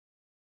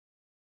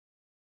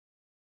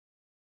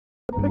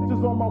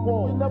Pictures on my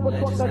wall. You never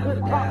thought that hip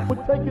hop would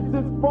take it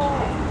this far.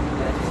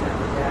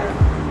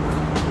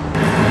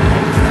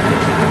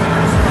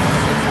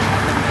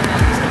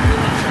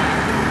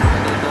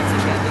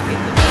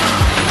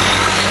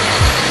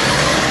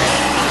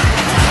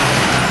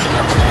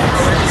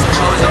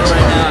 Symposium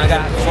right now. I got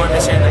a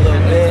performance here in a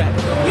little bit.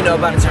 You know,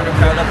 about to turn the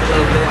crowd up a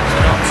little bit. You know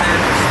what I'm saying?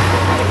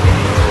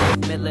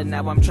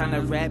 Now I'm trying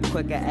to rap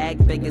quicker,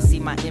 act bigger, see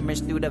my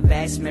image through the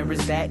vast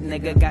mirrors. That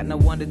nigga got no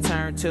one to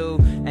turn to.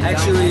 And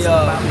actually,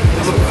 I'm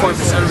gonna perform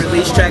this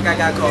unreleased track I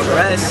got called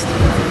Rest.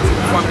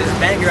 Perform this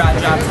banger I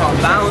dropped called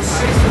Bounce.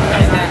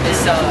 And then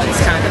it's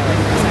kind of,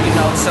 you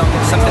know,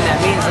 something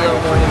that means a little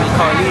more than me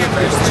called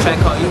Universe. This track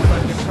called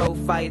Universe. Pro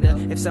fighter,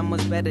 if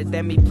someone's better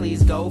than me,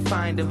 please go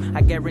find him.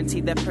 I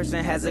guarantee that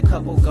person has a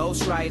couple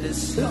ghost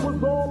writers. It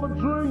was all a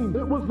dream.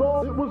 It was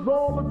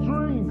all a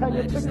dream.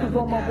 Hanging pictures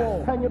on my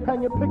wall. Hanging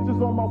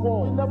pictures on my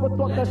wall. You never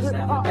thought that hip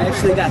hop. I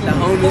actually got the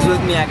homies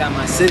with me. I got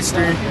my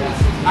sister. You know,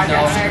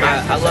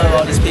 I love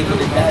all these people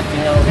to death.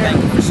 You know,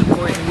 thank you for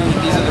supporting me.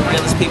 These are the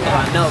realest people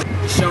I know.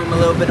 Show them a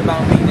little bit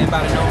about me. They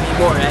about to know me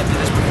more after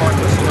this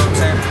performance. You know what I'm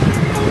saying?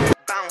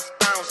 Bounce,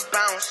 bounce,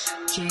 bounce.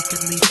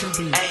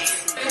 Hey.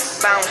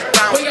 Bounce,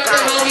 bounce, we got the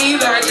bounce.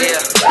 homies right here.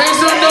 Yeah. Make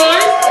some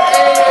noise.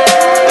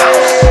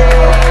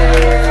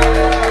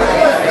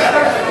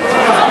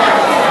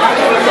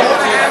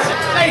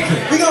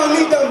 We gonna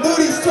need them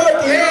booties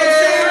twerking, you know what I'm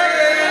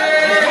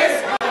saying?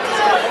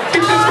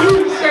 Get this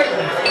booty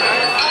shaking.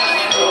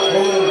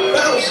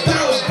 Bounce,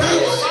 bounce,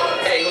 bounce.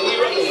 Hey, who we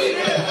rolling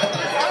with?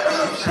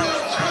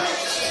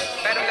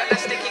 Madam got that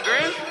sticky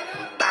green?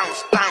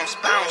 Bounce, bounce,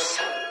 bounce.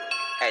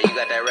 Hey, you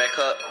got that red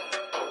cup?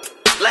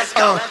 Let's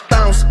go.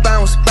 Bounce,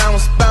 bounce,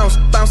 bounce, bounce,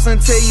 bounce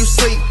until you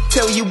sleep.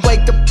 Till you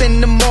wake up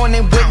in the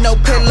morning with no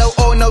pillow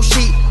or no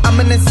sheet. I'm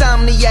an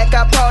insomniac,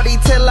 I party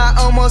till I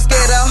almost get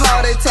a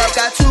heart attack.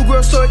 Got two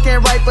girls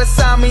twerking right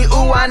beside me,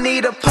 ooh, I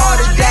need a part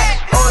of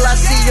that. All I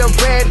see are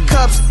red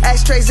cups,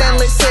 ashtrays and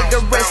lit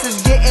cigarettes.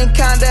 It's getting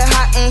kinda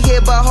hot in here,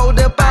 but hold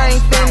up, I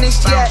ain't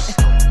finished yet.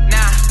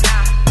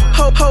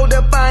 Hold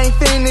up, I ain't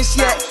finished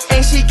yet.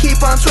 And she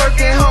keep on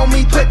twerking,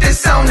 homie, put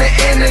this on the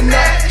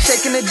internet.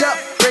 Shaking it up,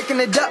 breaking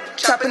it up,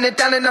 chopping it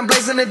down and I'm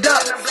blazing it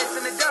up.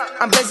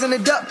 I'm blazing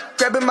it up,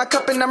 grabbing my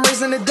cup and I'm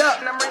raising it up.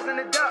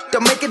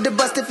 Don't make it the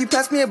bust if you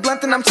pass me a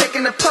blunt and I'm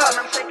taking a puff.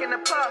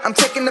 I'm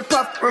taking a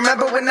puff,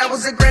 remember when I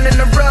was a grand in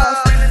the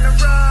rough.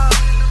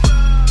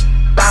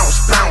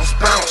 Bounce, bounce,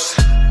 bounce.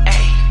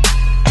 Ay,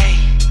 ay.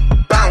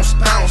 Bounce,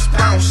 bounce,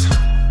 bounce.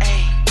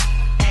 Ay,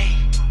 ay.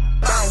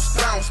 Bounce,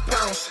 bounce,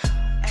 bounce.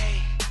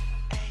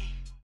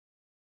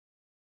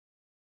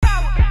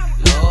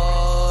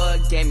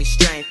 Lord gave me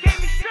strength.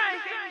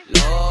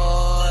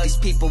 Lord, these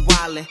people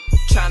wildin',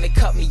 trying to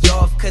cut me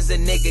off cause a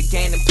nigga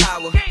gaining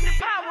power.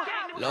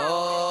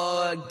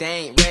 Lord, they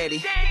ain't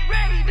ready.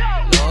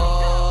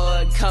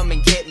 Lord, come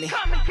and get me.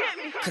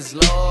 Cause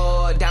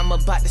Lord, I'm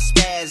about to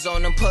spaz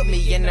on them. Put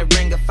me in the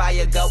ring of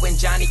fire, going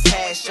Johnny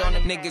Cash on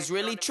them. Niggas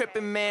really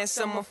tripping, man,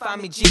 someone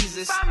find me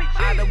Jesus.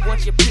 I don't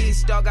want your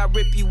peace, dog, I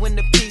rip you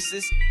into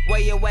pieces. Where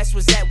your ass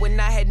was at when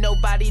I had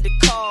nobody to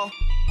call?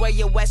 Where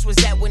your ass was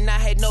at when I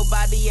had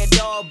nobody at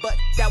all? But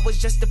that was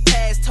just the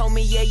past, told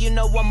me, yeah, you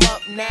know I'm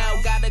up now.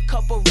 Got a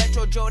couple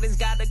retro Jordans,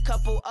 got a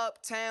couple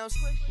uptowns.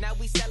 Now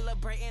we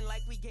celebrating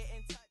like we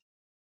getting touched.